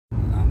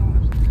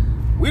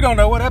We don't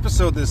know what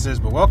episode this is,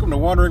 but welcome to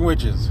Wandering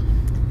Witches.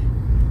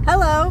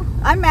 Hello,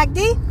 I'm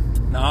Magdi.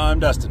 No, I'm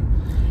Dustin.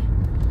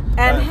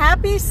 And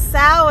happy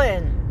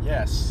Samhain.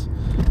 Yes.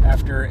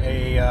 After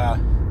a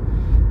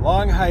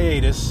long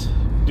hiatus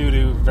due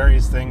to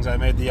various things, I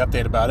made the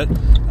update about it.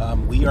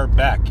 We are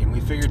back, and we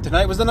figured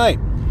tonight was the night.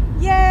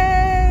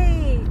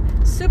 Yay!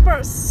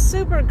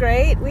 Super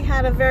great. We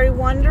had a very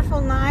wonderful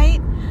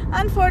night.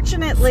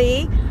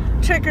 Unfortunately,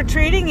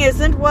 trick-or-treating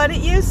isn't what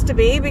it used to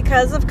be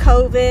because of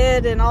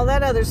COVID and all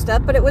that other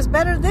stuff, but it was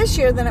better this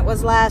year than it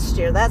was last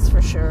year, that's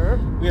for sure.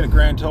 We had a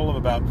grand total of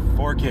about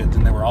 4 kids,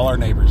 and they were all our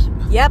neighbors.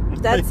 Yep,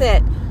 that's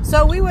it.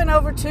 So we went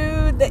over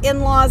to the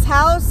in-laws'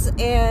 house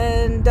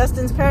and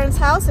Dustin's parents'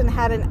 house and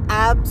had an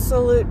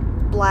absolute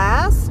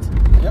blast.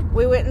 Yep.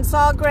 We went and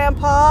saw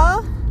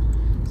Grandpa.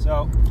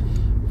 So,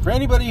 for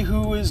anybody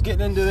who is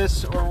getting into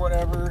this or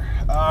whatever,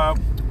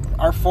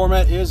 our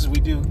format is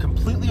we do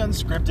completely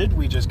unscripted.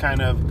 We just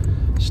kind of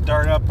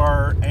start up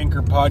our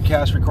Anchor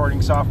podcast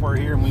recording software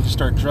here and we just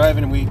start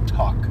driving and we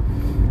talk.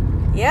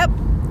 Yep,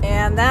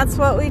 and that's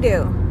what we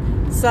do.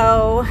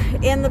 So,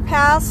 in the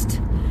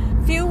past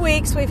few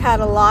weeks, we've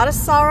had a lot of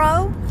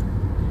sorrow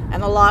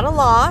and a lot of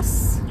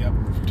loss. Yep.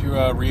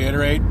 To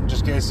reiterate,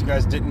 just in case you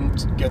guys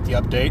didn't get the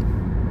update,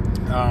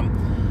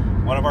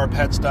 one of our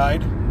pets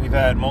died. We've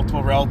had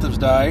multiple relatives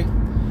die.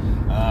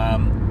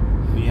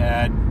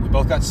 We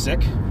both got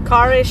sick.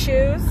 Car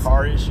issues.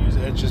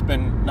 It's just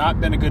not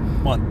been a good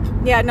month.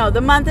 Yeah, no,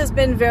 the month has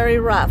been very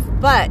rough.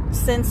 But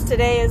since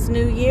today is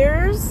New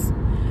Year's,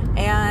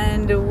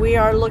 and we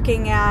are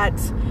looking at,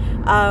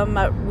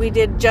 we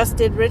just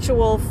did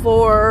ritual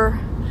for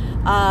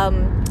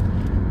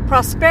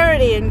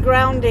prosperity and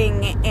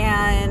grounding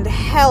and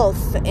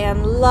health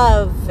and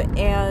love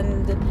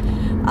and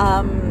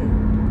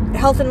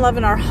health and love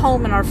in our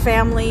home and our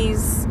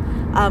families,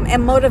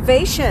 and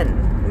motivation.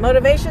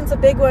 Motivation's a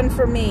big one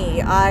for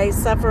me. I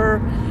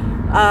suffer.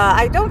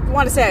 I don't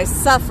want to say I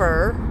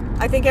suffer.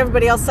 I think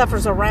everybody else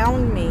suffers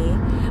around me.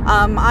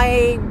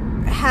 I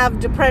have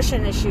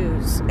depression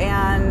issues,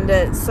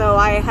 and so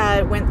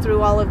I went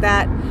through all of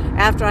that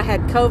after I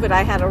had COVID.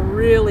 I had a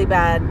really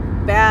bad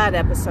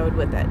episode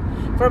with it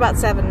for about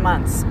 7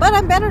 months, but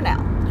I'm better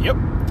now. Yep.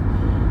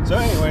 So,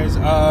 anyways,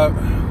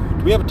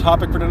 do we have a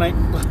topic for tonight?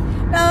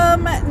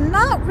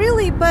 Not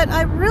really, but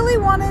I really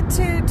wanted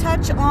to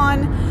touch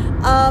on,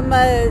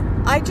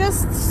 I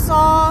just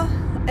saw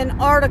an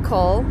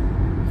article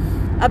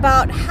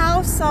about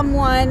how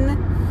someone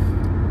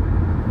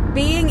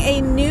being a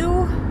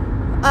new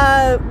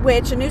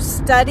witch, a new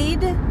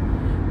studied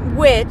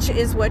witch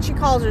is what she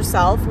calls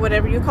herself,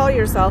 whatever you call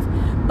yourself,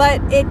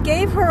 but it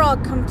gave her a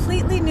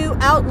completely new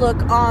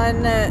outlook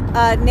on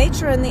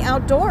nature and the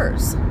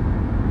outdoors.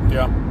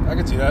 Yeah, I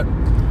can see that.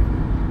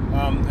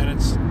 And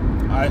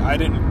I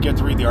didn't get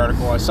to read the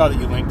article. I saw that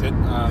you linked it.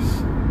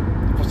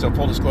 So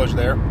full disclosure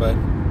there. But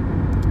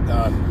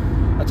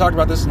I talked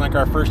about this in like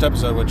our first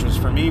episode, which was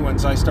for me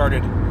once I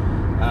started.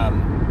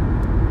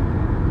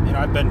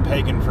 I've been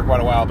pagan for quite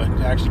a while, but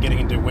actually getting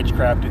into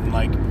witchcraft and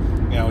like,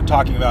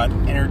 talking about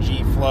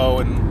energy flow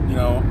and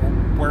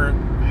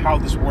how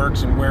this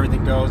works and where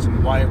everything goes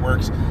and why it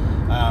works.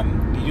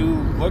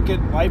 You look at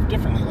life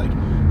differently.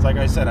 Like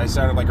I said, I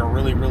sounded like a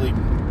really, really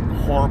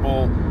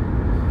horrible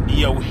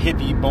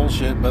neo-hippie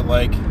bullshit, but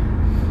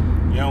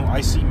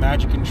I see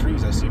magic in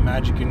trees, I see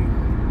magic in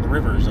the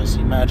rivers, I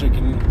see magic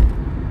in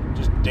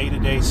just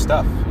day-to-day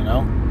stuff,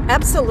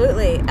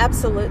 Absolutely.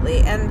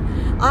 And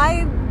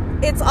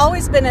it's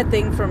always been a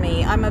thing for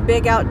me. I'm a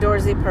big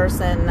outdoorsy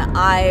person.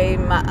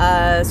 I'm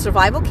a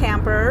survival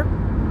camper.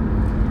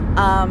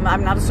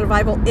 I'm not a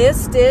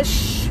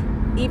survivalist-ish,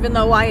 even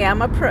though I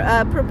am a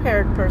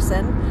prepared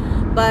person.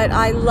 But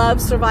I love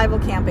survival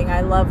camping.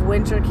 I love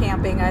winter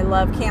camping. I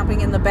love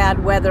camping in the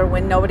bad weather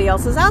when nobody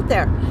else is out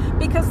there.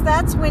 Because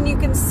that's when you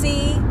can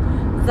see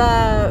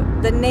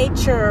the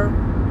nature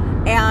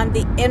and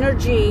the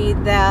energy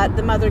that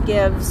the mother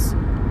gives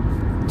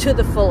to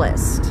the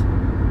fullest.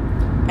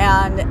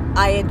 And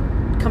I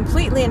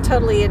completely and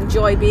totally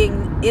enjoy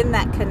being in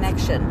that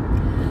connection.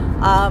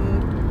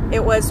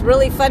 It was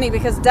really funny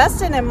because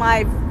Dustin and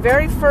my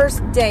very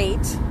first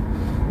date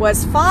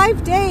was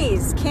 5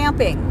 days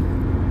camping.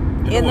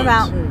 In the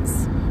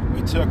mountains.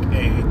 We took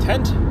a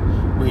tent,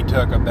 we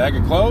took a bag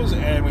of clothes,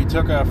 and we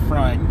took a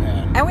frying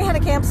pan. And we had a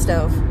camp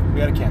stove.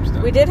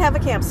 We did have a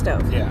camp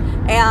stove. Yeah.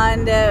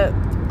 And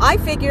I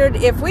figured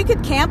if we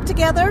could camp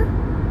together,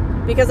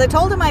 because I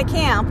told him I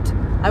camped,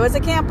 I was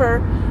a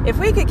camper, if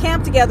we could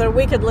camp together,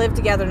 we could live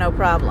together no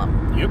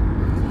problem. Yep.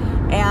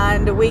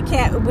 And it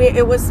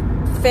was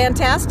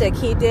fantastic.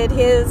 He did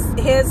his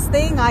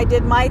thing, I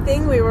did my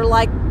thing. We were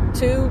like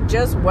two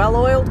just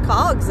well-oiled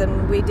cogs,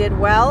 and we did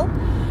well.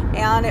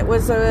 And it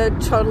was a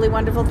totally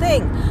wonderful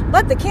thing.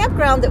 But the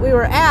campground that we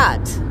were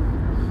at,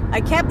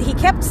 he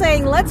kept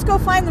saying, let's go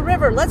find the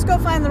river.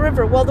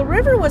 Well, the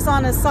river was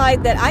on a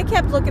side that I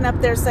kept looking up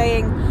there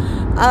saying,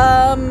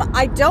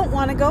 I don't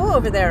want to go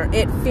over there.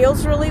 It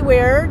feels really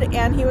weird.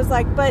 And he was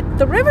like, but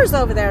the river's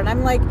over there. And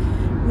I'm like,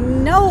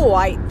 no,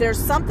 there's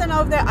something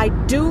over there. I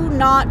do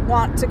not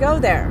want to go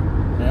there.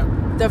 Yeah.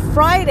 The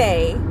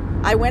Friday,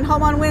 I went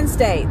home on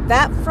Wednesday.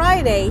 That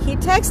Friday, he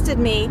texted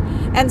me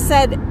and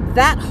said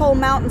that whole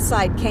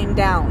mountainside came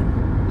down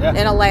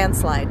in a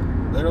landslide.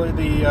 Literally,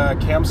 the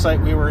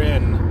campsite we were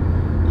in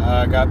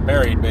got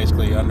buried,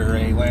 basically, under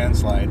a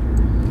landslide.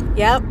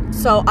 Yep.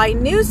 So I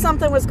knew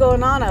something was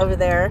going on over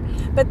there,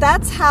 but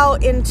that's how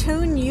in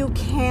tune you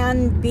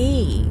can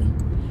be.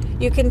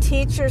 You can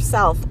teach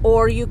yourself,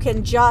 or you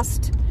can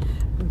just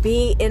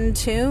be in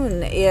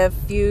tune if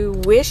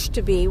you wish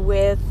to be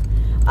with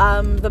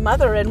the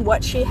mother and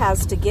what she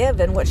has to give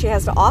and what she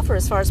has to offer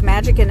as far as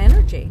magic and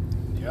energy.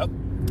 Yep.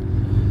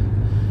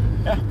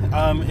 Yeah.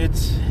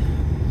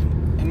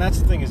 And that's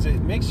the thing, is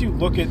it makes you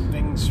look at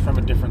things from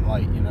a different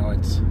light. You know,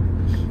 it's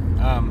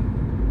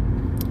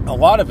a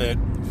lot of it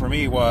for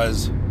me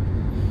was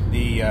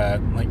the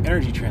like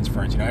energy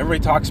transference. You know, everybody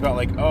talks about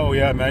like, oh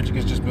yeah, magic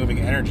is just moving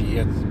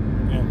energy.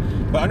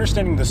 But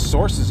understanding the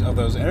sources of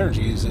those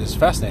energies is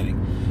fascinating.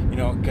 You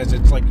know, because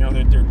it's like, you know,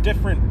 they're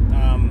different.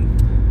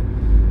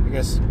 I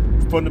guess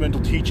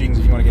fundamental teachings,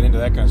 if you want to get into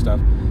that kind of stuff,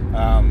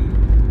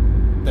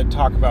 that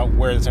talk about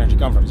where this energy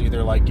comes from. It's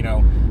either like, you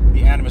know,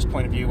 the animist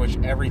point of view, which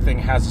everything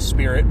has a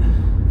spirit.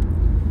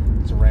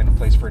 It's a random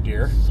place for a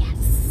deer.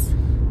 Yes.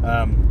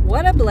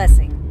 What a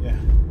blessing. Yeah.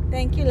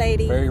 Thank you,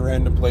 lady. Very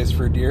random place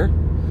for a deer.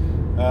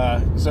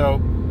 So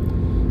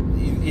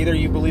either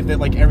you believe that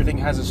like everything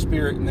has a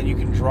spirit and then you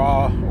can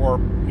draw or,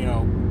 you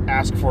know,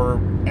 ask for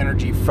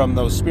energy from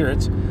those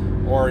spirits,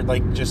 or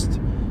like just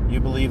you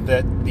believe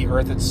that the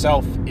earth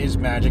itself is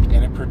magic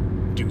and it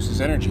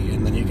produces energy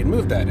and then you can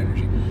move that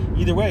energy.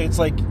 Either way, it's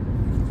like,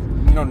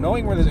 you know,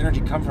 knowing where this energy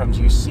comes from,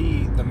 you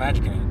see the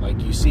magic in it.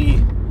 Like, you see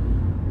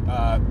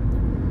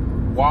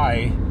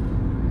why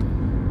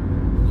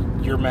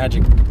your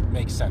magic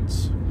makes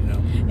sense, you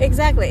know?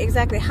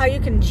 Exactly. How you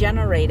can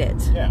generate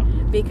it. Yeah.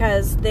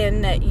 Because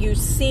then you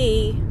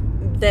see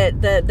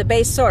the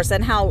base source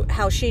and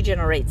how she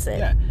generates it.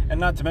 Yeah, and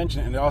not to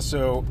mention, it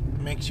also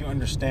makes you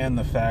understand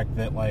the fact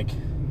that, like,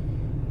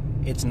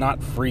 it's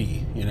not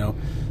free, you know?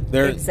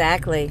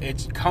 Exactly.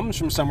 It comes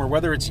from somewhere,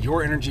 whether it's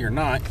your energy or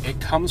not,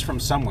 it comes from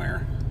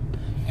somewhere,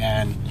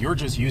 and you're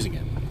just using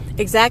it.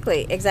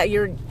 Exactly.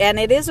 And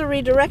it is a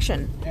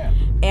redirection. Yeah.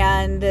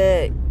 And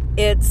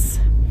it's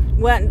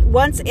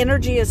once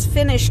energy is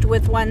finished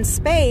with one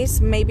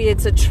space, maybe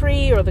it's a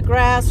tree or the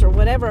grass or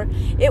whatever,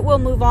 it will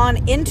move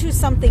on into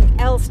something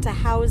else to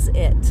house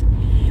it.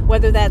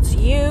 Whether that's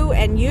you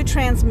and you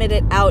transmit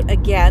it out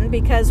again,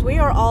 because we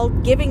are all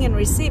giving and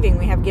receiving.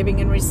 We have giving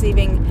and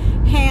receiving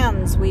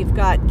hands. We've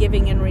got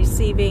giving and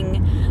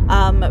receiving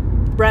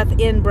breath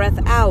in, breath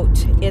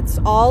out. It's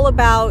all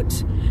about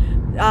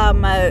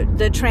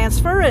the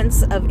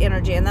transference of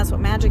energy, and that's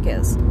what magic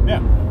is.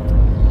 Yeah.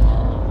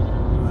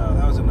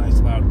 That was a nice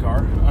loud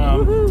car.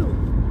 Woohoo!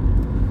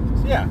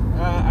 So yeah,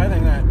 I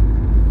think that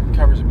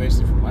covers it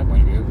basically from my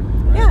point of view.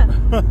 Right?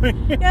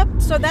 Yeah.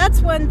 Yep. So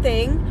that's one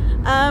thing.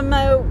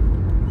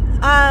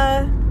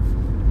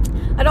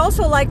 I'd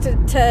also like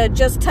to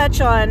just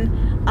touch on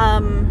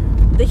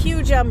the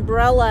huge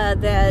umbrella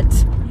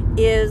that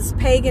is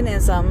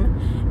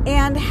paganism,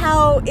 and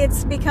how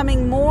it's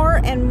becoming more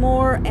and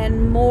more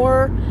and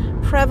more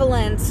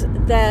prevalent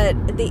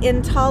that the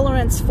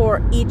intolerance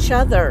for each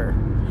other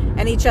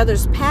and each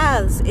other's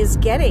paths is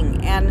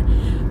getting. And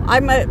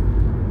I'm a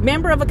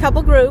member of a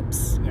couple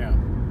groups. Yeah.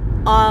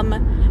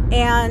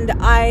 And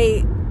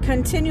I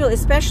continually,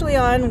 especially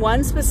on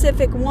one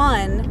specific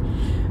one,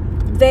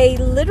 they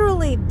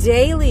literally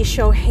daily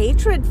show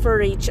hatred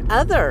for each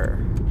other.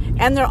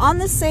 And they're on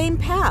the same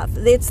path.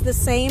 It's the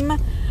same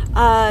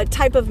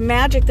type of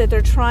magic that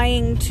they're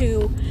trying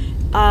to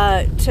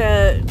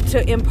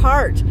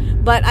impart.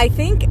 But I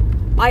think,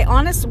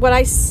 what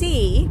I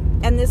see,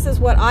 and this is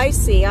what I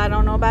see, I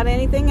don't know about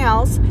anything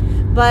else,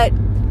 but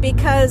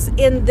because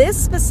in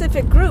this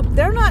specific group,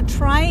 they're not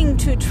trying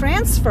to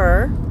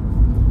transfer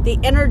the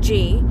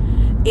energy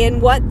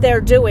in what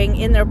they're doing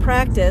in their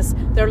practice.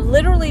 They're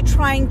literally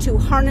trying to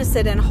harness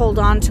it and hold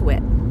on to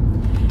it.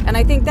 And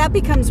I think that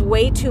becomes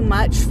way too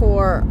much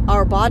for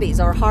our bodies,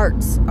 our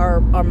hearts,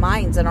 our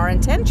minds, and our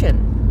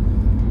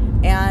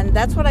intention. And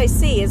that's what I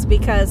see, is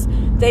because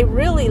they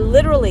really,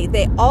 literally,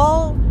 they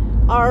all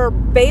are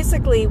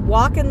basically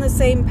walking the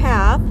same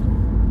path.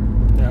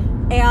 Yeah.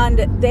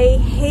 And they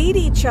hate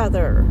each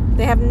other.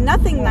 They have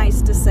nothing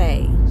nice to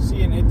say.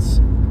 See, and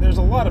there's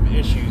a lot of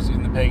issues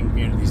in the pagan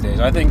community these days.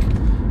 I think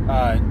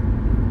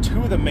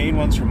two of the main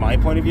ones from my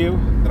point of view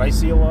that I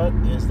see a lot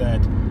is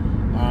that,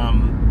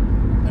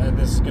 and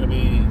this is going to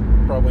be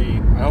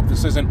probably, I hope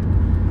this isn't,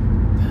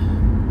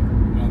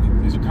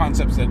 these are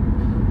concepts that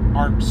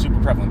aren't super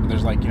prevalent, but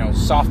there's like,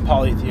 soft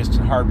polytheists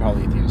and hard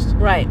polytheists.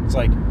 Right. It's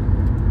like,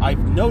 I've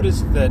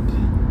noticed that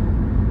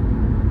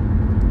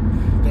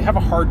they have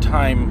a hard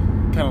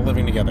time kind of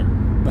living together.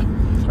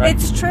 Right?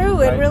 It's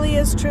true. Right? It really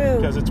is true.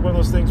 Because it's one of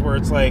those things where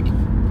it's like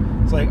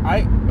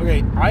I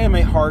am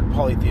a hard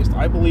polytheist.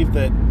 I believe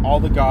that all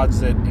the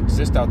gods that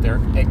exist out there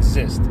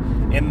exist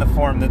in the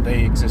form that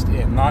they exist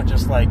in, not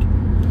just like,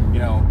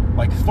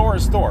 like Thor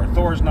is Thor.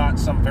 Thor is not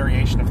some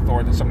variation of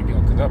Thor that somebody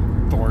goes,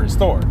 Thor is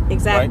Thor.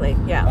 Exactly,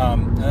 right? yeah.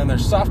 And then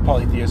there's soft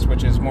polytheists,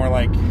 which is more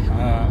like,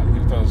 I'm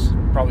going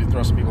to probably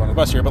throw some people on the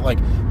bus here, but like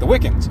the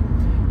Wiccans,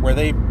 where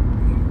they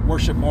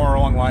worship more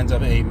along the lines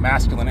of a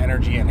masculine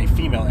energy and a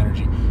female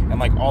energy. And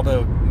like all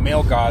the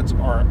male gods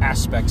are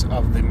aspects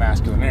of the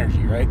masculine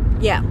energy, right?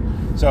 Yeah.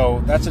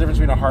 So that's the difference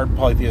between a hard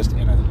polytheist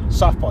and a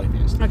soft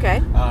polytheist. Okay.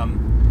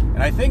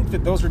 And I think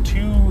that those are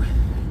two,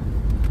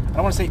 I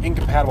don't want to say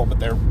incompatible, but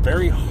they're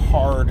very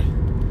hard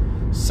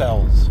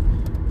sells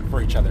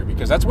for each other,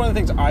 because that's one of the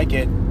things I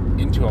get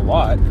into a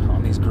lot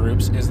on these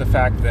groups is the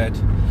fact that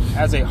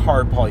as a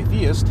hard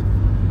polytheist,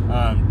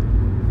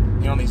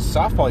 these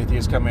soft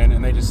polytheists come in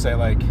and they just say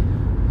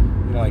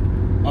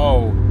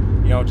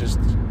just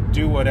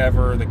do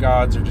whatever, the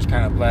gods are just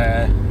kind of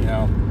blah,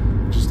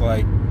 just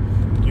like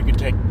you can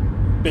take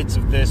bits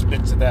of this,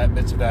 bits of that,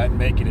 and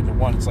make it into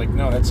one. It's like,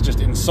 no, that's just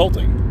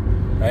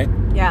insulting, right?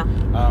 Yeah.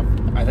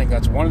 I think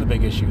that's one of the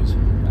big issues.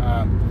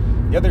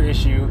 The other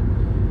issue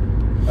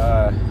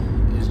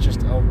is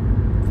just a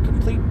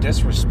complete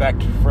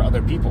disrespect for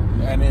other people.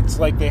 And it's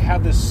like they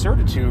have this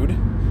certitude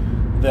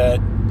that,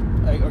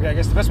 I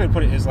guess the best way to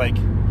put it is like,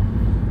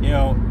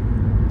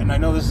 and I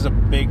know this is a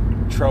big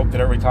trope that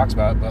everybody talks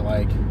about, but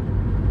like,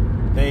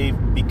 they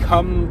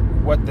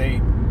become what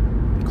they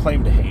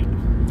claim to hate.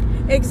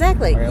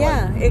 Exactly. Right?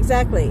 Yeah,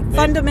 exactly.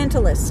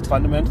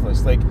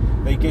 Fundamentalist. Like,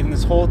 they get in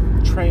this whole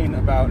train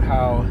about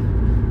how,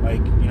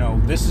 like,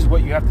 this is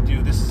what you have to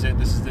do. This is it.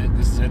 This is it.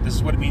 This is it. This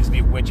is what it means to be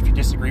a witch. If you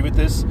disagree with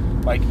this,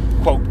 like,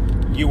 quote,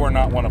 you are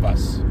not one of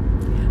us.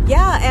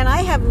 Yeah, and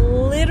I have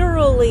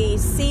literally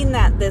seen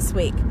that this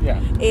week.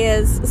 Yeah.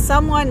 Is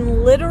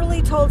someone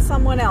literally told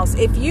someone else,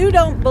 if you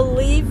don't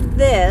believe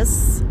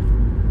this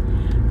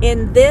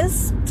in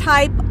this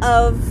type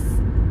of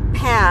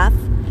path,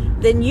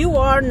 then you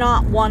are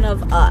not one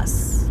of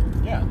us.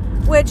 Yeah.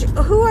 Which,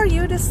 who are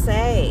you to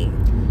say?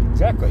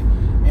 Exactly.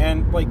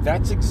 And, like,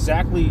 that's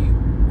exactly...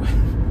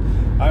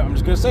 I'm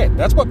just going to say it.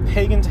 That's what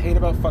pagans hate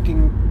about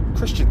fucking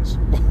Christians.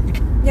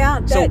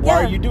 Yeah. So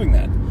why are you doing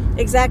that?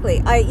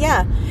 Exactly.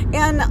 Yeah.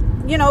 And,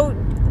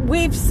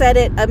 we've said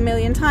it a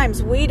million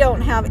times. We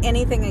don't have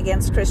anything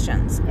against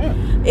Christians. Yeah.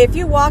 If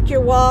you walk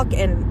your walk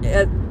and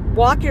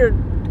walk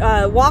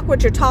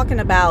what you're talking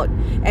about,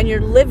 and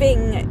you're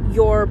living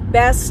your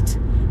best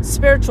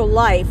spiritual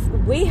life,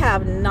 we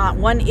have not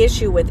one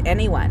issue with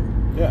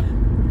anyone. Yeah.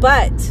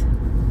 But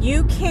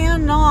you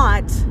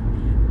cannot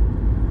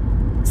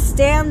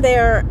stand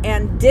there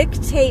and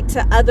dictate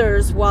to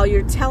others while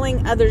you're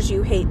telling others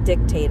you hate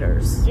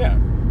dictators. Yeah,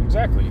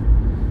 exactly.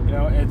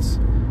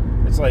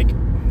 It's like,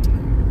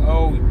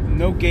 oh,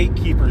 no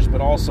gatekeepers, but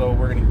also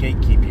we're going to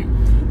gatekeep you.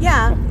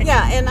 Yeah,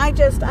 yeah, and I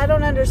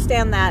don't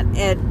understand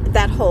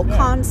that whole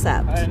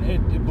concept. And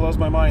it blows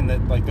my mind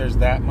that, like, there's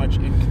that much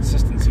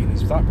inconsistency in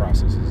these thought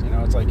processes.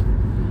 It's like,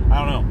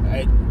 I don't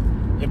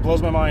know. It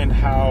blows my mind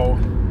how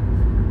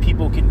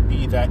people can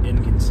be that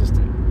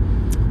inconsistent.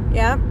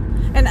 Yeah.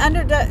 And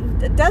under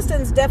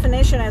Dustin's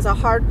definition as a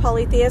hard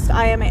polytheist,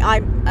 I'm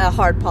a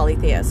hard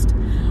polytheist.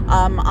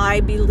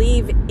 I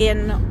believe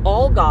in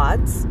all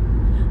gods.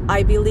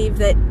 I believe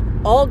that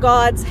all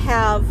gods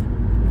have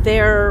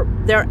their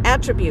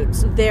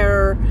attributes,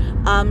 their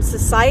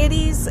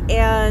societies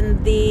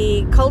and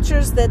the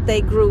cultures that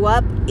they grew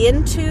up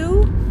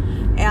into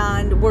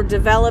and were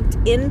developed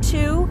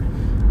into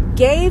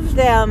gave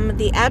them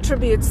the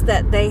attributes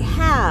that they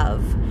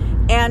have,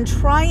 and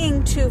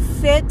trying to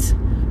fit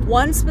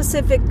one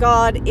specific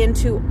god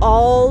into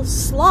all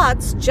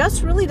slots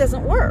just really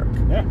doesn't work.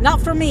 Yeah.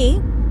 Not for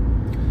me.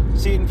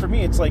 See, and for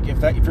me, it's like,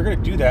 if you're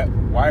going to do that,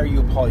 why are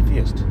you a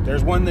polytheist?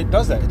 There's one that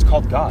does that. It's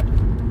called God.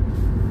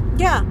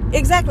 Yeah,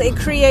 exactly. A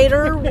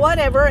creator,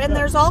 whatever, and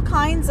there's all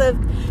kinds of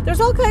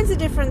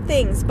different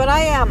things. But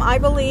I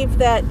believe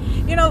that,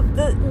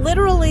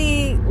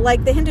 literally,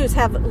 like the Hindus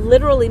have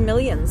literally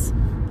millions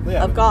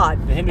of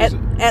God. The Hindus,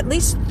 at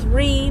least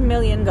 3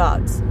 million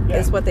gods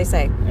is what they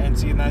say. And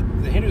see, the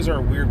Hindus are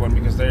a weird one,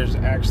 because there's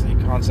actually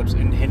concepts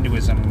in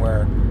Hinduism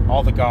where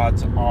all the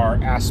gods are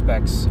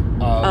aspects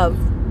of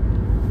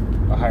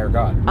a higher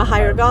god. A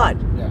higher god.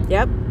 Yeah.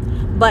 Yep.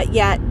 But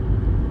yet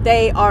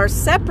they are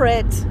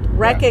separate,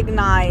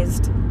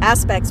 recognized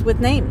aspects with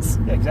names.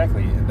 Yeah,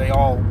 exactly. They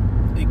all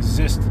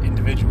exist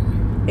individually.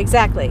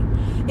 Exactly.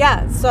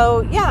 Yeah.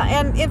 So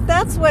and if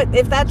that's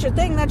your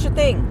thing, that's your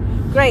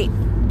thing. Great.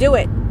 Do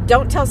it.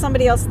 Don't tell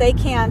somebody else they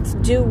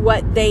can't do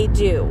what they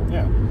do.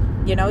 Yeah.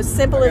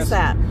 Simple as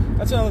that.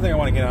 That's another thing I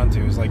want to get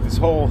onto, is like this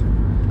whole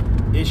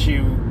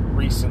issue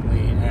recently,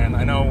 and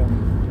I know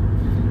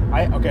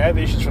I have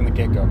issues from the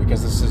get-go,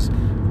 because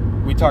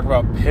we talk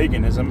about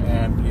paganism,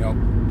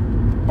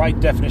 and by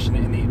definition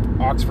in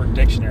the Oxford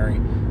Dictionary,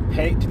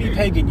 to be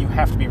pagan you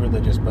have to be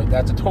religious, but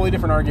that's a totally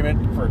different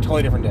argument for a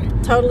totally different day.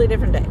 Totally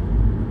different day.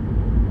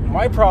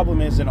 My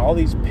problem is, in all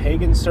these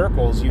pagan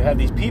circles, you have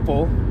these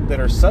people that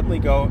are suddenly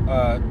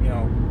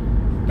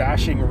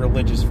bashing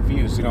religious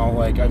views.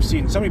 Like, I've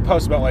seen somebody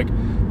post about like,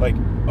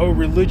 oh,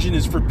 religion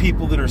is for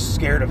people that are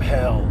scared of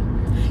hell.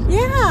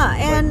 Yeah,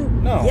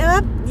 and like, no.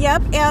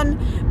 yep,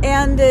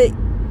 and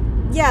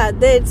yeah,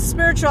 the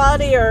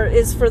spirituality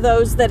is for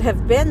those that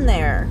have been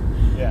there.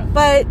 Yeah.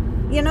 But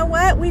you know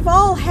what? We've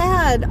all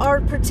had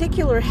our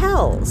particular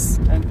hells.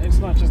 And it's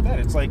not just that.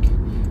 It's like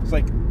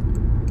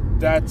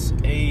that's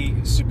a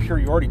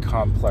superiority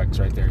complex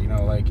right there. You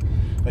know, like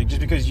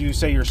just because you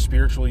say you're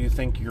spiritual, you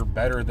think you're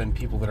better than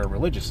people that are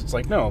religious. It's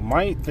like, no,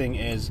 my thing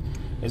is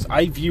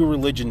I view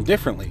religion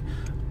differently.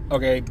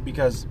 Okay,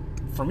 because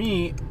for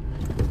me,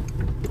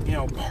 you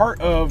know, part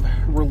of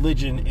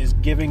religion is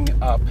giving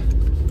up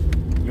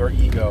your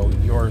ego,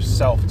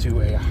 yourself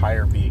to a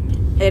higher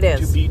being. It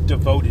is. To be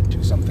devoted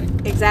to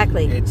something.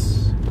 Exactly.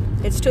 It's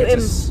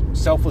a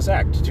selfless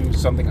act to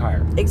something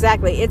higher.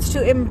 Exactly. It's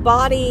to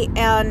embody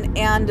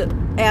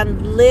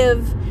and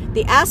live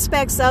the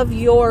aspects of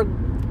your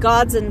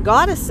gods and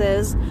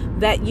goddesses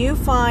that you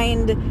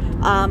find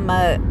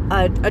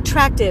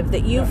attractive,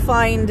 that you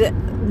find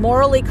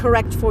morally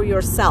correct for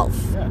yourself.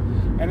 Yeah.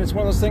 And it's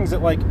one of those things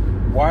that, like,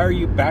 why are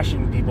you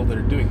bashing people that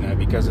are doing that?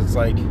 Because it's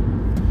like,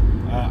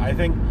 I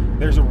think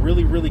there's a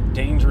really, really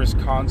dangerous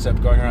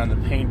concept going around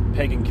in the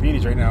pagan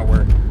communities right now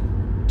where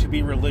to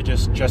be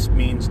religious just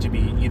means to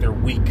be either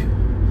weak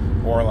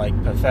or,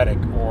 like, pathetic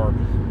or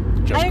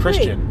just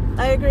Christian.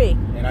 I agree.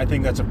 And I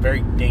think that's a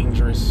very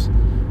dangerous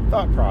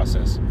thought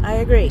process. I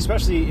agree.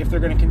 Especially if they're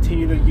going to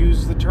continue to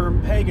use the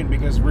term pagan,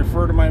 because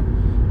refer to my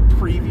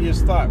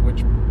previous thought,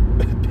 which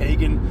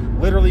pagan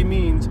literally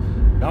means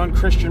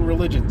non-Christian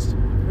religions.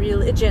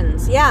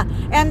 Yeah.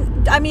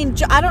 And I mean,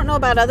 I don't know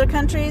about other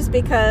countries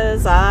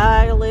because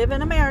I live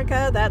in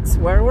America. That's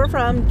where we're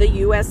from, the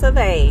US of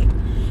A.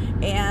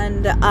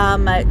 And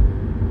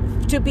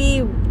to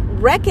be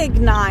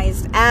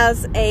recognized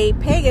as a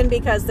pagan,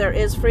 because there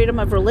is freedom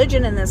of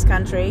religion in this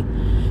country,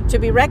 to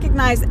be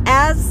recognized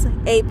as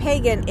a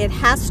pagan, it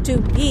has to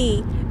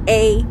be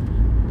a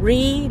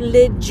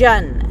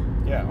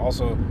religion. Yeah,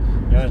 also, you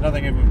know, there's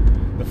nothing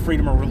in the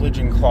freedom of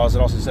religion clause.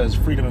 It also says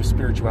freedom of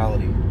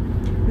spirituality.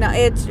 No,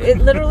 it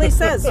literally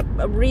says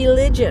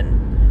religion.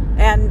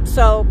 And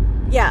so,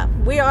 yeah,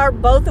 we are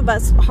both of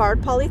us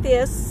hard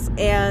polytheists,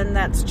 and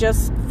that's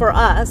just for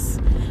us.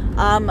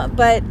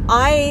 But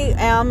I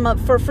am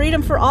for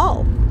freedom for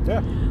all.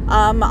 Yeah.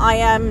 I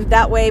am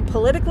that way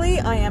politically.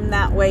 I am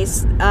that way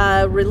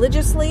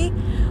religiously.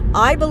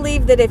 I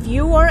believe that if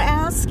you are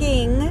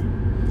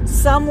asking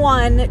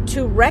someone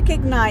to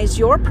recognize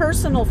your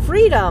personal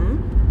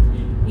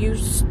freedom,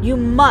 you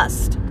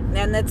must,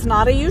 and it's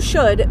not a you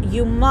should,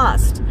 you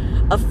must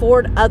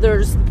afford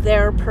others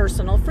their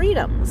personal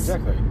freedoms.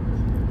 Exactly.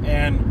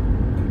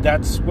 And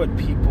that's what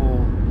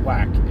people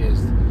lack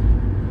is,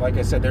 like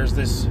I said, there's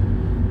this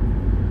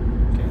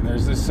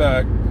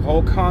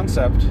whole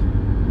concept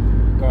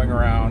going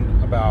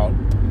around about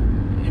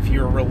if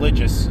you're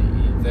religious,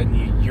 then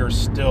you're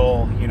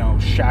still, you know,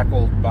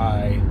 shackled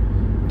by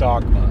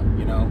dogma,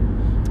 you know?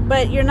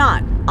 But you're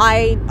not.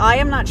 I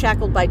am not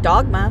shackled by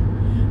dogma.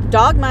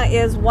 Dogma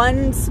is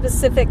one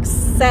specific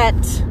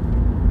set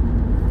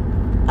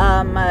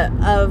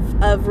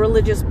of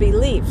religious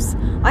beliefs.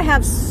 I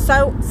have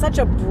such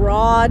a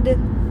broad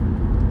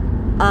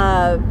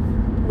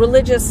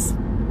religious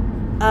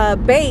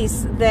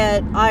base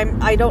that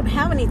I don't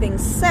have anything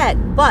set,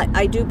 but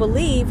I do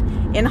believe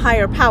in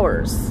higher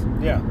powers.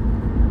 Yeah.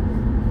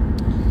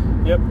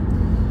 Yep.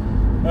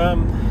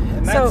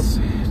 And that's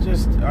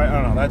I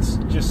don't know. That's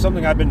just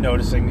something I've been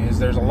noticing is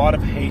there's a lot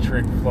of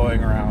hatred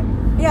flowing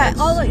around. Yeah.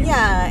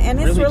 And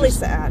it's really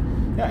sad.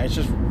 Yeah, it's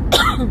just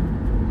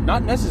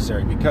not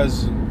necessary,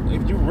 because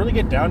if you really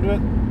get down to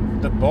it,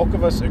 the bulk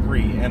of us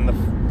agree. And the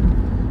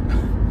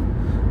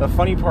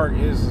funny part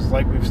is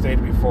like we've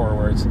stated before,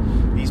 where it's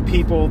these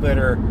people that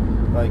are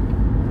like,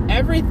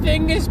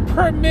 everything is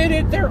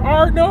permitted. There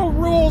are no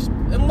rules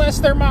unless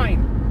they're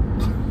mine.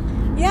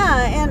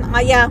 Yeah, and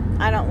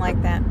I don't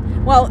like that.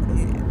 Well,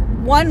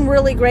 one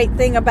really great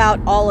thing about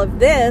all of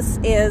this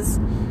is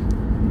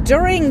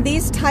during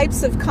these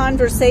types of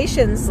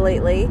conversations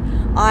lately,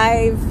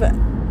 I've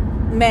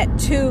met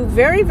two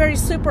very, very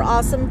super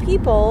awesome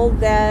people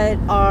that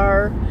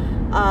are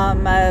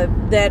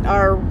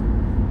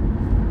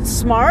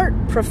smart,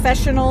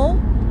 professional,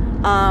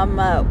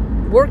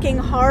 working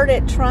hard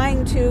at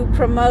trying to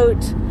promote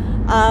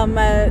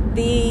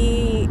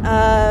the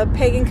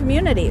pagan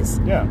communities.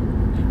 Yeah.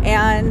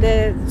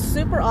 And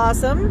super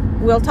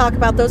awesome. We'll talk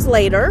about those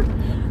later.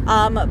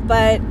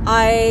 But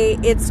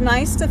it's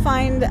nice to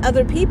find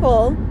other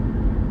people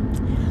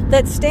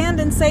that stand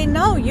and say,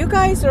 no, you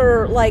guys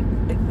aren't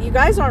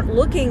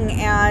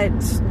looking at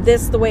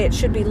this the way it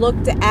should be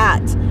looked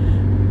at.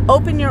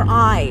 Open your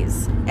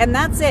eyes. And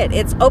that's it.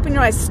 It's open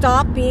your eyes.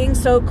 Stop being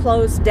so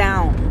closed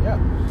down. Yeah.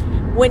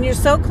 When you're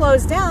so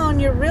closed down,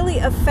 you're really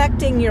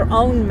affecting your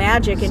own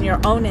magic and your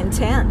own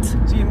intent.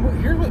 See, and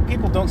here's what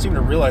people don't seem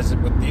to realize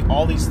with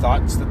all these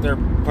thoughts that they're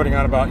putting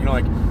out about, you know,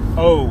 like,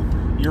 oh,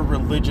 you're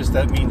religious,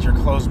 that means you're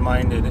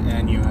closed-minded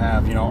and you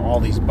have, you know,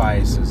 all these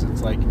biases.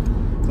 It's like,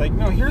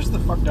 no, here's the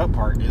fucked up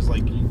part, is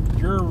like,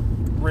 you're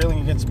railing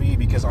against me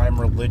because I'm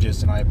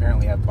religious and I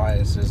apparently have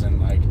biases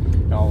and, like,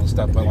 and all this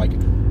stuff, but, like,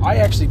 I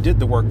actually did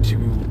the work to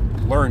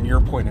learn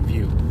your point of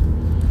view.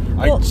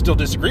 I still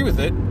disagree with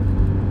it,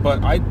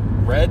 but I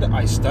read,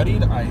 I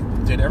studied, I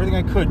did everything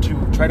I could to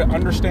try to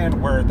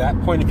understand where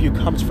that point of view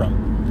comes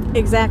from.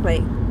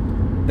 Exactly.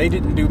 They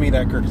didn't do me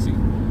that courtesy.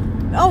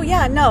 Oh,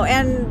 yeah, no.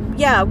 And,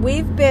 yeah, I've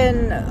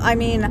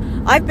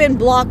been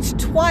blocked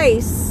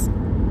twice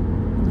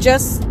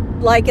just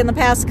like in the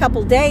past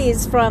couple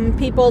days from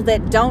people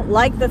that don't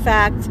like the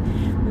fact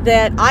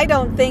that I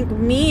don't think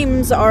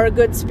memes are a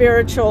good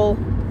spiritual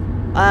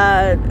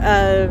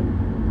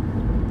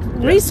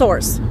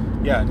resource.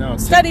 Yeah, no.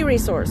 Study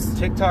resource.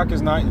 TikTok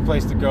is not the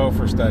place to go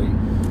for study.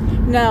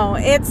 No,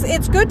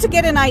 it's good to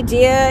get an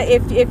idea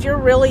if you're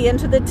really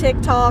into the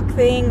TikTok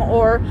thing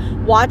or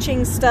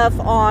watching stuff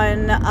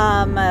on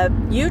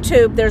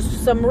YouTube. There's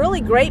some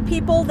really great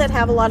people that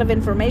have a lot of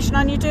information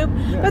on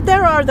YouTube, but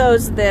there are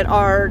those that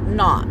are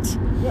not.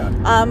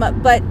 Yeah.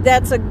 But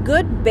that's a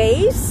good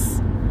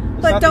base,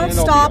 but don't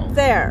stop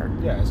there.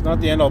 Yeah, it's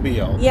not the end all be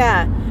all.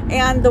 Yeah,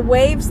 and the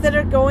waves that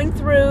are going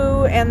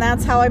through, and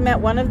that's how I met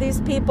one of these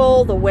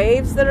people, the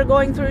waves that are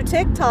going through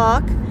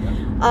TikTok.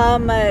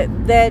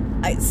 That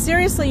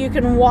seriously, you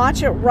can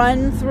watch it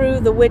run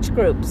through the witch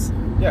groups.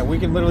 Yeah, we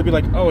can literally be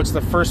like, oh, it's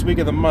the first week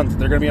of the month.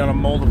 They're going to be on a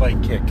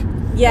Moldavite kick.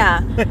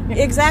 Yeah,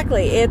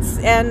 exactly.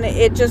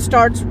 It just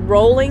starts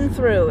rolling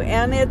through,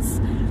 and it's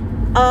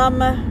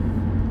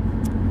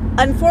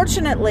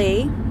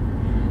unfortunately,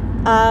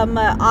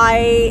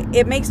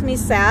 it makes me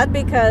sad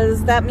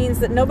because that means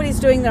that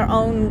nobody's doing their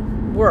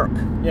own work.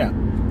 Yeah,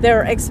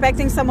 they're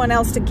expecting someone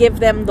else to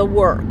give them the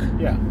work.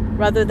 Yeah.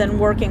 Rather than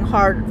working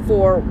hard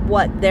for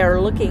what they're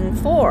looking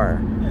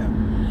for.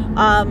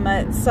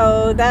 Yeah.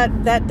 So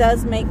that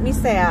does make me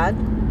sad.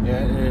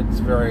 Yeah, it's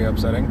very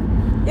upsetting.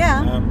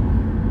 Yeah.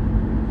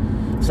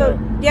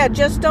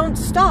 Just don't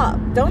stop.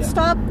 Don't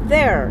stop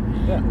there.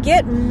 Yeah.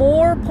 Get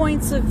more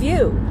points of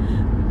view.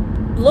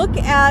 Look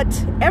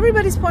at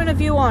everybody's point of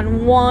view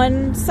on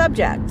one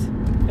subject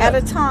at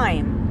a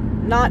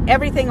time, not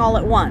everything all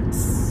at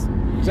once.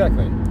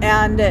 Exactly.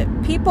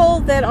 And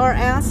people that are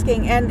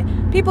asking, and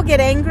people get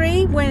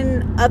angry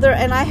when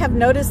and I have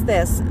noticed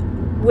this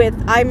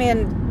I'm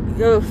in,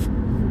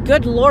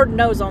 good Lord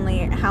knows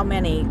only how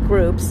many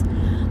groups,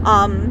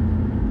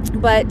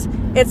 but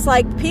it's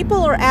like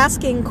people are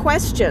asking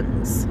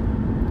questions.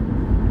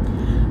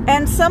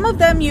 And some of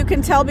them you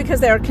can tell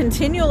because they're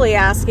continually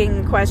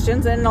asking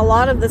questions, and a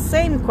lot of the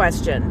same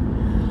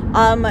question,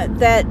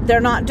 that they're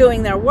not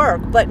doing their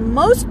work. But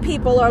most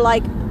people are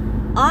like,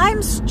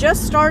 I'm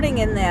just starting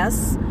in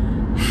this.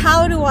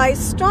 How do I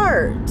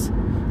start?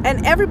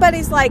 And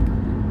everybody's like,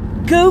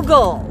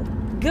 Google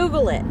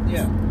it.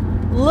 Yeah.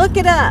 Look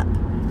it up.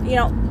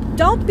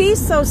 Don't be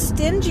so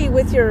stingy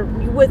with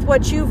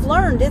what you've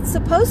learned. It's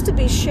supposed to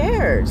be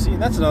shared. See,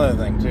 that's another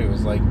thing too.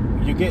 Is like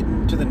you get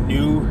into the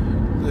new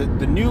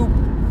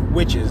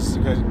witches,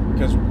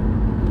 because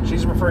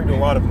she's referring to a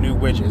lot of new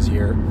witches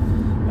here.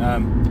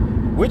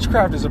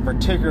 Witchcraft is a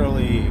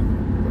particularly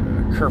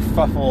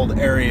kerfuffled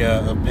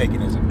area of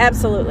paganism.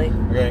 Absolutely.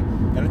 Okay,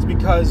 and it's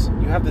because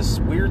you have this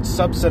weird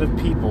subset of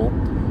people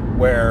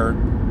where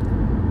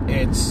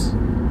it's,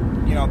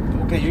 you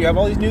have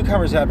all these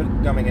newcomers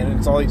coming in, and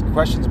it's all these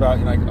questions about,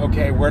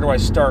 okay, where do I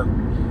start?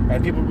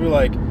 And people will be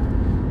like,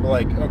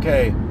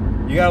 okay,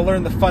 you gotta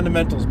learn the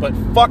fundamentals, but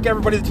fuck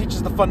everybody that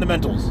teaches the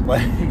fundamentals.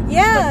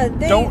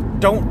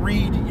 Don't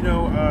read,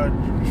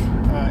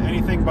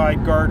 anything by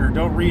Gardner.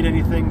 Don't read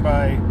anything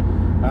by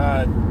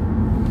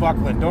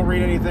Buckland. Don't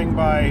read anything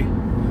by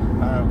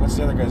what's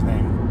the other guy's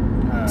name?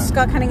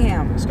 Scott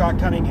Cunningham. Scott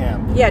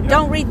Cunningham. Yeah,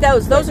 don't read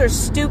those. Those are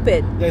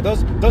stupid. Yeah,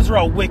 those are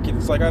all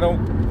Wiccans. Like, I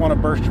don't want to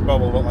burst your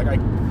bubble, but I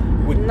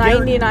would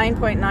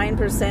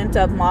 99.9%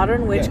 of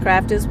modern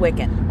witchcraft is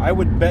Wiccan. I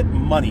would bet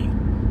money,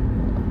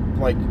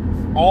 like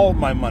all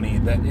my money,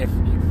 that if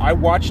I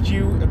watched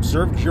you,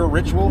 observed your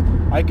ritual,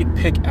 I could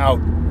pick out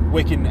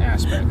Wiccan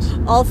aspects.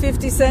 All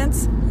 50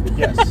 cents?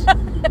 Yes.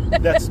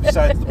 That's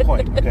besides the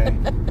point, okay?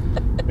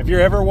 If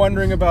you're ever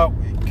wondering about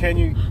can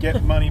you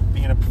get money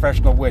being a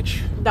professional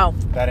witch, no.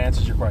 That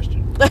answers your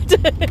question.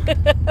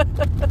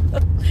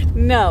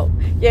 No.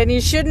 Yeah, and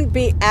you shouldn't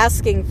be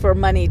asking for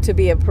money to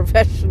be a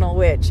professional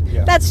witch.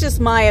 Yeah. That's just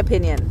my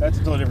opinion. That's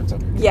a totally different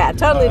subject. Yeah,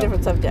 totally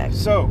different subject.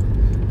 So,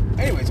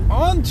 anyways,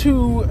 on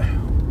to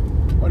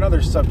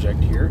another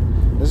subject here.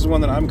 This is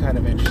one that I'm kind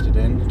of interested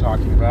in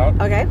talking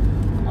about. Okay.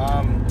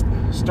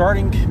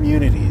 Starting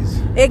communities.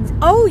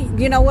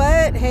 You know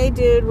what? Hey,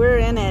 dude, we're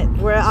in it.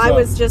 I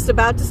was just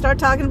about to start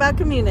talking about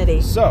community.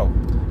 So,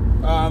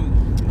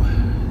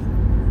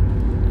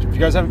 if you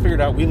guys haven't figured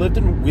out, we live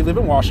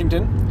in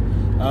Washington.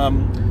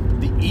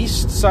 The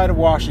east side of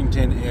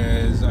Washington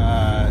is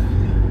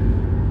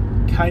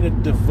kind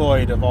of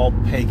devoid of all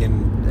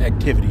pagan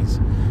activities.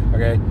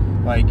 Okay,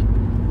 like,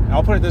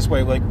 I'll put it this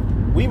way: like,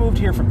 we moved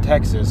here from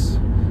Texas,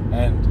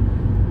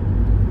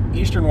 and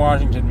Eastern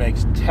Washington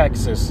makes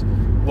Texas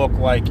look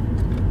like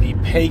the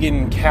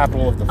pagan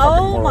capital of the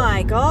fucking world. Oh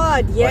my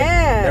God,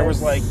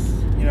 yes. Like,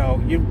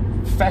 there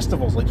was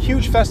festivals, like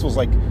huge festivals.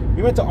 Like,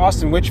 we went to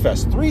Austin Witch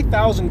Fest,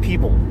 3,000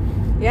 people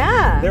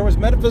Yeah. There was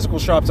metaphysical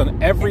shops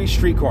on every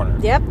street corner.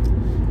 Yep.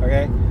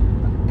 Okay?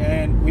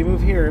 And we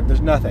move here,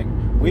 there's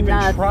nothing. We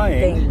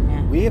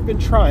have been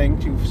trying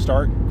to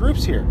start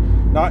groups here.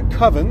 Not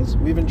covens.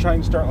 We've been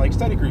trying to start like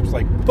study groups,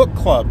 like book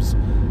clubs.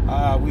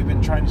 We've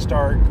been trying to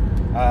start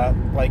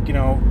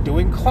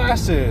doing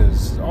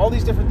classes, all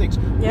these different things.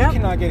 Yep. We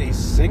cannot get a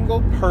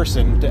single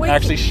person to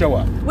actually show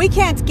up. We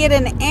can't get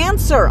an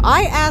answer.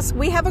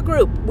 We have a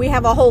group. We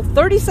have a whole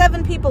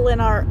 37 people in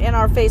our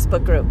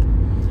Facebook group,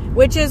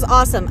 which is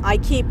awesome. I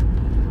keep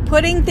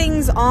putting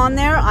things on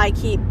there. I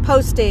keep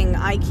posting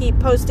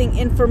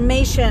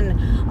information.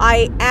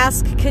 I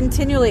ask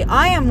continually.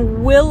 I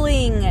am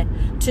willing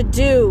to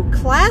do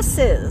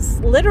classes,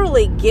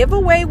 literally give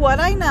away what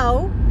I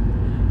know,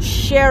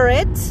 share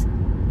it,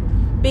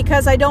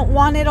 because I don't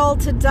want it all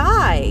to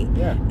die.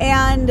 Yeah.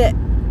 And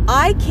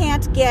I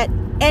can't get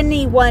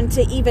anyone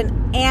to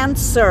even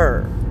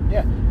answer.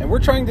 Yeah. And we're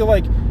trying to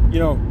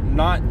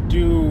not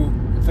do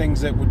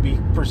things that would be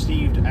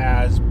perceived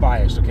as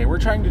biased. Okay, we're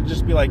trying to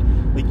just be like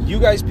you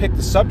guys pick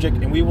the subject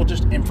and we will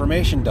just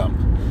information dump.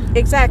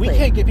 Exactly. We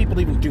can't get people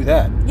to even do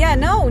that. Yeah,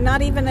 no,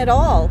 not even at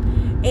all.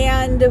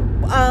 And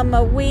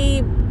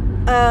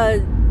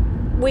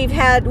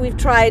we've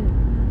tried.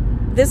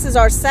 This is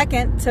our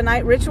second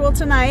ritual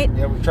tonight.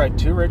 Yeah, we've tried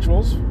 2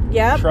 rituals.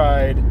 Yeah. We've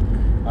tried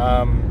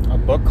a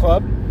book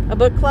club. A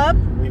book club.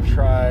 We've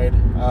tried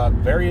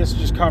various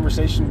just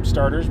conversation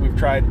starters. We've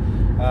tried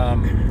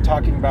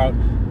talking about.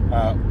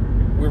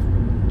 We've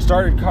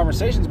started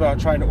conversations about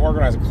trying to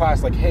organize a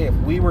class. Like, hey, if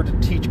we were to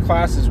teach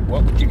classes,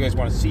 what would you guys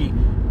want to see?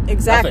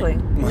 Exactly.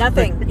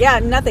 Nothing. Yeah,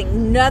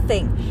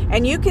 nothing.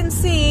 And you can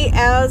see,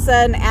 as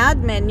an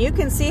admin, you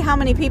can see how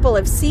many people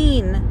have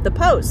seen the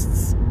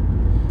posts.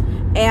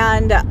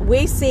 And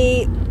we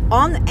see,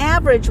 on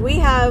average, we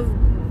have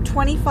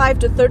 25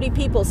 to 30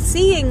 people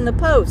seeing the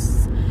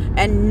posts,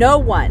 and no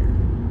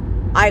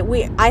one.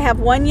 I have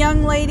one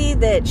young lady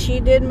that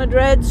she did my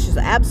dreads. She's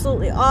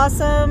absolutely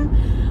awesome.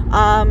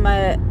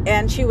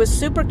 And she was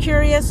super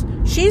curious.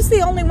 She's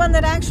the only one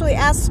that actually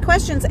asks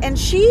questions, and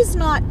she's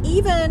not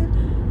even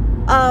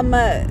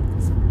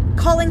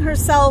calling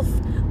herself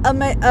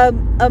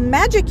a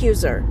magic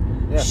user.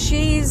 Yeah.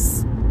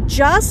 She's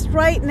just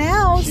right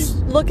now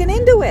looking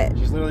into it.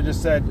 She's literally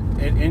just said,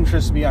 it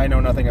interests me, I know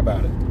nothing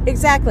about it.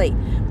 Exactly.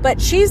 But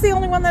she's the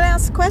only one that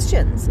asks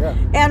questions. Yeah.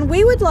 And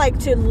we would like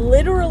to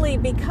literally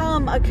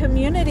become a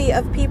community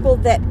of people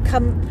that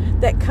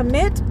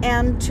commit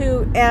and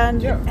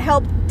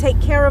help take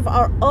care of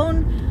our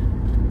own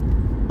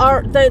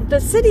the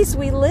cities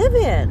we live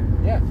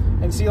in. Yeah.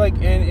 And see,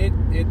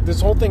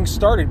 this whole thing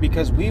started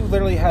because we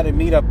literally had a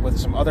meetup with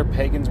some other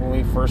pagans when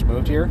we first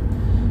moved here,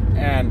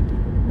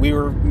 and we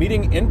were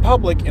meeting in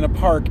public in a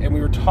park, and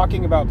we were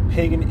talking about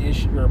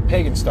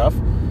pagan stuff,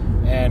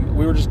 and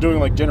we were just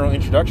doing general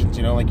introductions,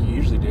 like you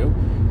usually do.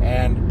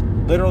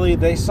 And literally,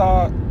 they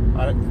saw,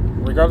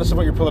 regardless of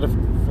what your political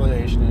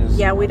affiliation is.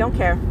 Yeah, we don't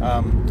care.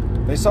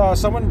 They saw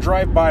someone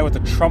drive by with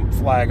a Trump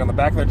flag on the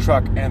back of their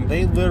truck, and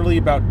they literally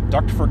about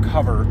ducked for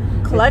cover,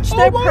 clutched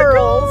their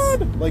pearls.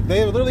 God!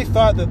 They literally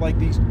thought that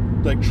these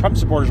Trump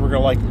supporters were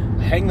gonna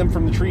hang them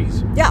from the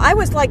trees. Yeah, I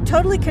was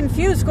totally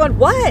confused, going,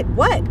 what?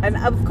 And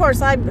of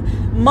course,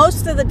 I'm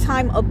most of the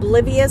time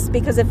oblivious,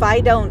 because if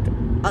I don't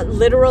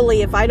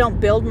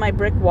build my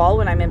brick wall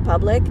when I'm in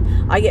public,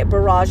 I get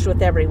barraged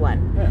with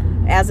everyone. Yeah.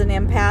 As an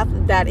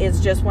empath, that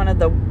is just one of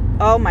the,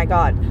 oh my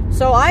God.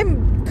 So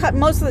I'm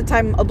most of the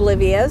time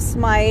oblivious.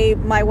 My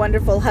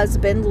wonderful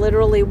husband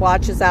literally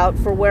watches out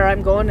for where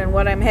I'm going and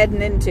what I'm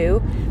heading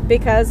into,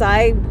 because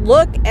I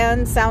look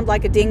and sound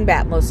like a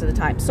dingbat most of the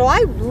time. So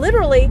I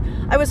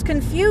was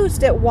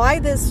confused at why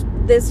this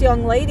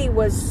young lady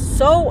was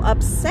so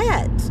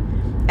upset,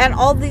 and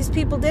all these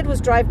people did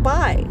was drive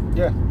by.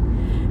 Yeah.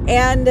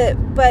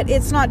 But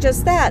it's not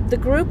just that.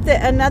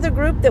 Another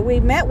group that we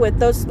met with,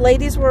 those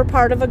ladies were a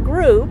part of a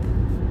group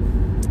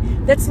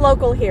that's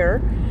local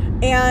here,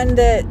 and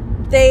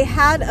they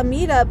had a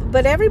meetup,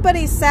 but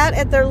everybody sat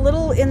at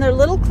in their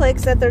little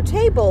cliques at their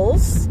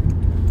tables,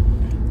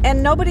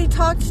 and nobody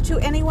talked to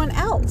anyone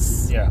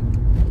else. Yeah.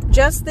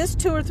 Just this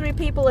 2 or 3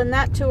 people and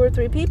that 2 or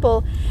 3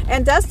 people.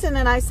 And Dustin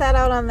and I sat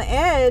out on the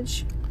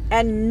edge,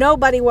 and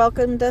nobody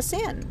welcomed us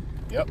in.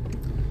 Yep.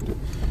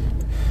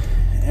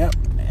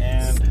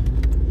 And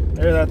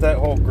that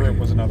whole group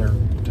was another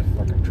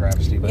fucking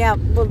travesty. But yeah,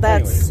 well,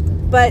 that's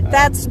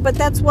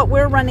what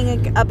we're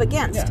running up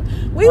against.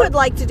 Yeah. We would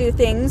like to do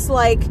things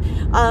like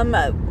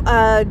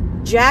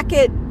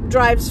jacket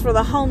drives for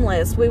the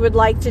homeless. We would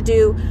like to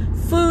do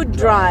food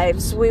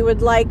drives. We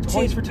would like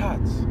Toys for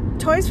Tots.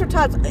 Toys for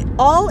Tots,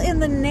 all in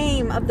the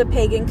name of the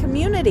pagan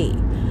community.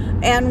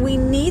 And we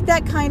need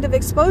that kind of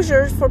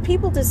exposure for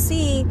people to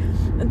see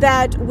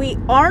that we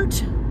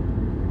aren't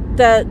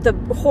the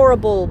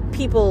horrible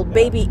people,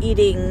 baby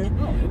eating,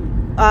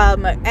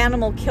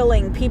 animal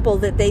killing people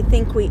that they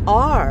think we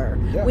are.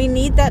 Yeah. We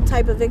need that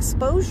type of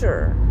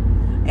exposure.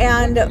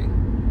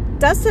 And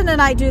Dustin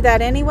and I do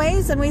that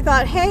anyways, and we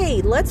thought,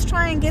 hey, let's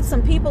try and get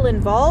some people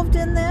involved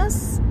in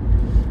this.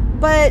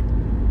 But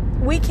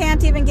we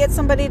can't even get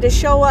somebody to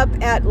show up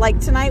at, like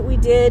tonight we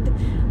did,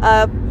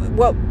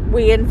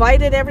 we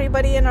invited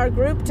everybody in our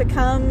group to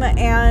come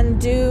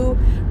and do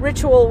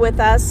ritual with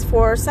us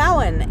for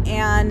Samhain,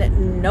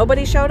 and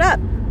nobody showed up.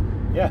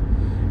 Yeah,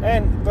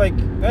 and like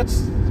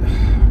that's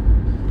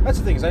the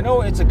thing, is I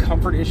know it's a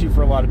comfort issue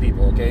for a lot of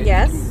people, okay?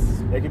 Yes.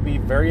 It can be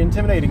very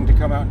intimidating to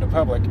come out into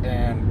public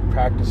and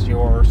practice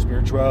your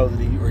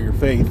spirituality or your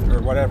faith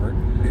or whatever.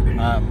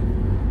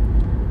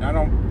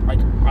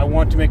 I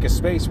want to make a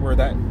space where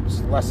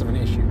that's less of an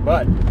issue,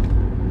 but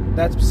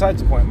that's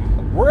besides the point.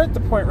 We're at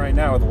the point right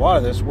now with a lot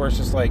of this where it's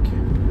just like,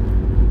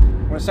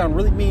 I'm going to sound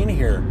really mean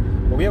here,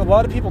 but we have a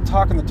lot of people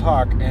talking the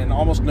talk and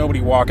almost nobody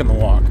walking the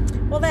walk.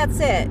 Well, that's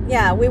it.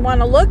 Yeah, we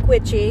want to look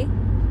witchy,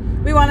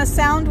 we want to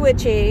sound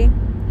witchy,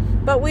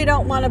 but we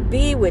don't want to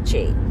be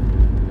witchy.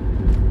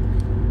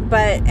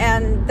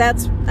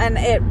 And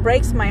it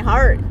breaks my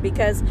heart,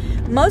 because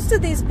most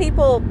of these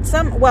people,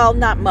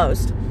 not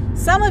most,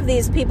 some of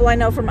these people I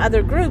know from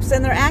other groups,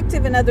 and they're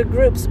active in other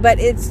groups, but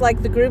it's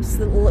like the groups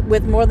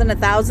with more than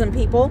 1,000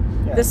 people.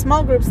 Yeah. The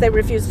small groups they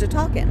refuse to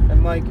talk in.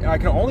 And like, I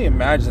can only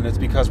imagine it's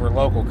because we're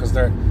local, because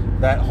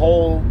that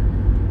whole,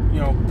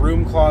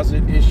 broom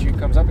closet issue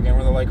comes up again,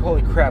 where they're like,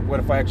 holy crap, what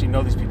if I actually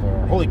know these people?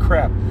 Or holy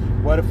crap,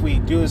 what if we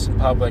do this in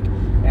public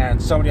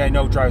and somebody I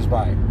know drives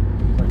by?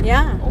 Like,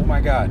 yeah. Oh my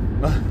God.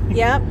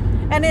 Yeah.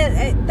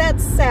 And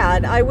that's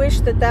sad. I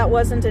wish that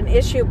wasn't an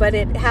issue, but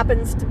it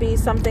happens to be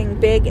something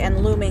big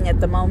and looming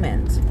at the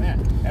moment. Yeah.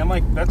 And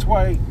like, that's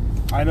why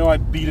I know I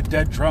beat a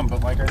dead drum,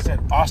 but like I said,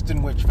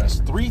 Austin Witch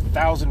Fest,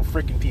 3,000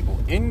 freaking people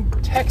in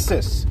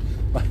Texas.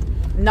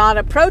 Not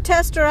a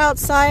protester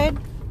outside.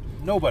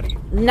 Nobody.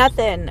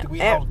 Nothing. We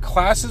held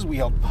classes. We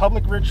held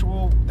public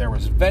ritual. There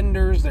was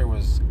vendors. There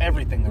was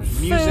everything. There was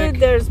music. Food.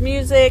 There's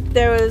music.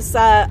 There was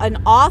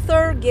an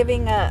author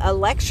giving a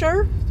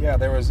lecture. Yeah,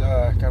 there was,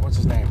 God, what's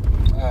his name?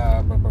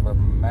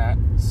 Matt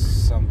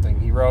something.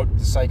 He wrote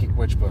the Psychic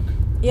Witch book.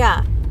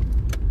 Yeah.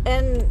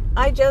 And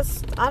I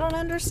don't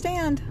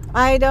understand.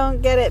 I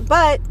don't get it.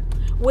 But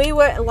we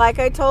were, like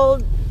I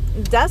told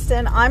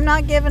Dustin, I'm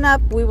not giving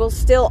up. We will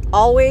still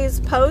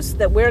always post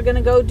that we're going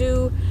to go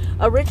do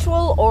a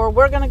ritual, or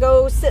we're going to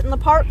go sit in the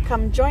park,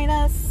 come join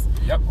us.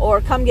 Yep.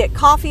 Or come get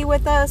coffee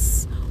with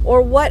us,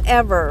 or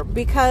whatever,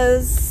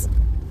 because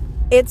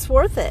it's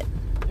worth it.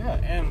 Yeah,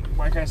 and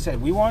like I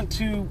said, we want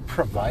to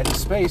provide a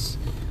space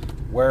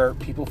where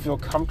people feel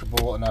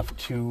comfortable enough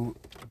to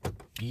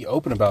be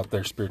open about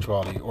their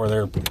spirituality or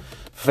their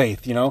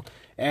faith,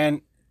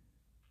 and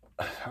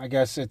I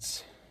guess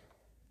it's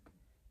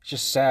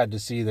just sad to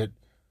see that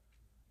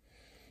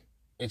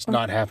it's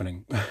not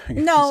happening.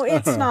 No,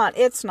 it's not.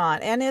 It's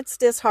not. And it's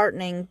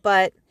disheartening,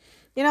 but,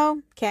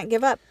 can't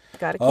give up.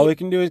 All we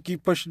can do is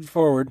keep pushing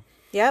forward.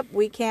 Yep,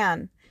 we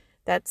can.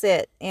 That's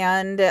it.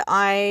 And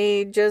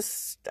I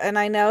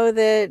know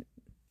that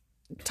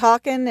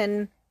talking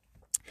and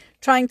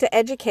trying to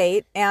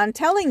educate and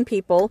telling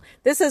people,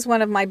 this is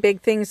one of my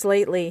big things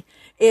lately,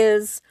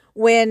 is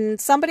when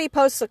somebody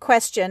posts a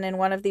question in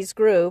one of these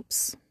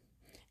groups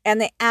and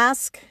they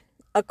ask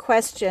a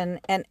question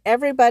and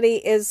everybody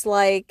is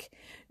like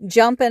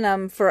jumping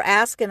them for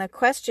asking a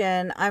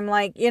question, I'm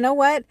like, you know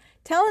what?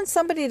 Telling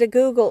somebody to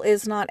Google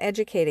is not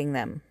educating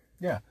them.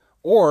 Yeah.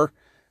 Or,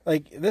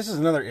 like, this is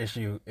another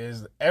issue,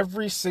 is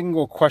every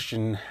single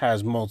question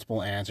has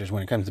multiple answers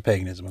when it comes to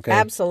paganism, okay?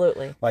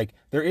 Absolutely. Like,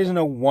 there is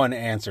no one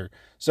answer.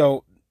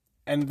 So,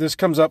 and this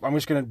comes up, I'm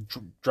just going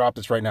to drop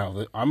this right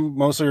now. I'm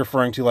mostly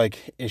referring to,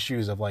 like,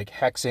 issues of, like,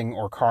 hexing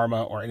or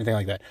karma or anything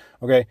like that,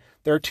 okay?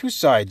 There are two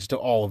sides to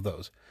all of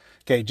those.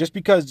 Okay, just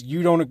because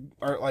you don't,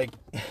 or like,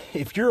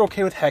 if you're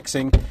okay with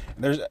hexing,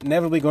 there's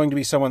inevitably going to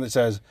be someone that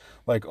says,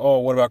 like, oh,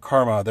 what about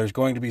karma? There's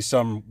going to be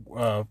some,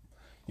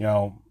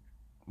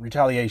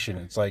 retaliation.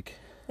 It's like,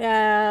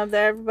 yeah,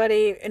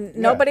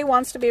 nobody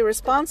wants to be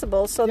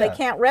responsible, so they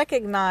can't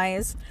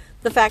recognize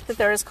the fact that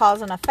there is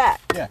cause and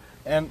effect. Yeah,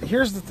 and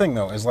here's the thing,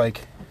 though, is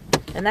like,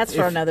 and that's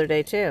for another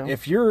day too.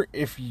 If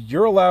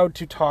you're allowed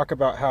to talk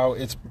about how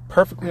it's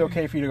perfectly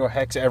okay for you to go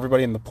hex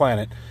everybody in the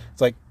planet,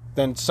 it's like,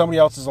 then somebody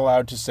else is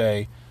allowed to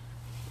say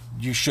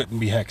you shouldn't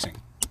be hexing.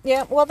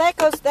 Yeah, well, that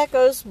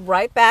goes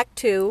right back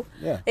to,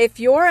 if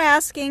you're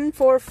asking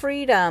for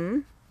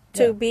freedom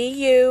to be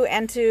you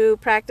and to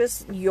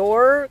practice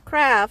your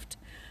craft,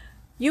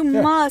 you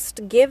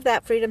must give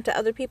that freedom to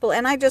other people.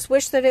 And I just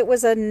wish that it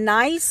was a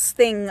nice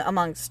thing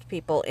amongst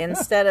people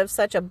instead of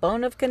such a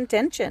bone of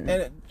contention.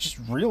 And just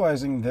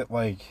realizing that,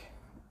 like,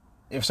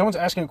 if someone's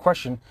asking a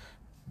question,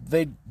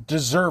 they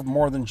deserve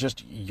more than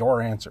just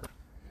your answer.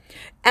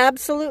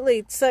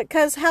 Absolutely. So,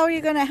 because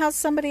how's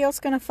somebody else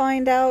going to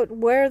find out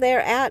where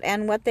they're at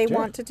and what they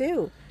want to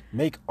do?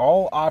 Make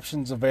all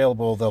options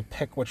available. They'll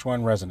pick which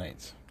one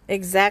resonates.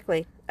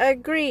 Exactly.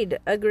 Agreed.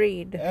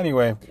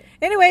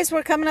 Anyways,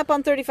 we're coming up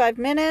on 35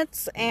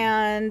 minutes,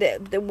 and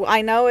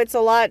I know it's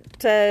a lot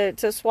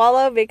to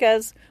swallow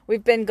because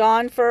we've been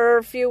gone for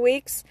a few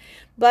weeks,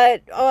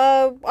 but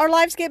our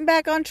life's getting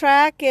back on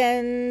track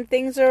and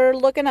things are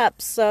looking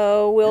up,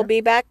 so we'll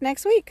be back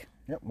next week.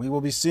 Yep, we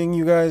will be seeing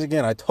you guys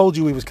again. I told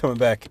you we was coming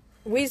back.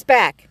 We's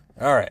back.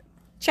 All right.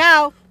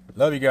 Ciao.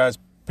 Love you guys.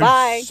 Peace.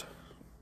 Bye.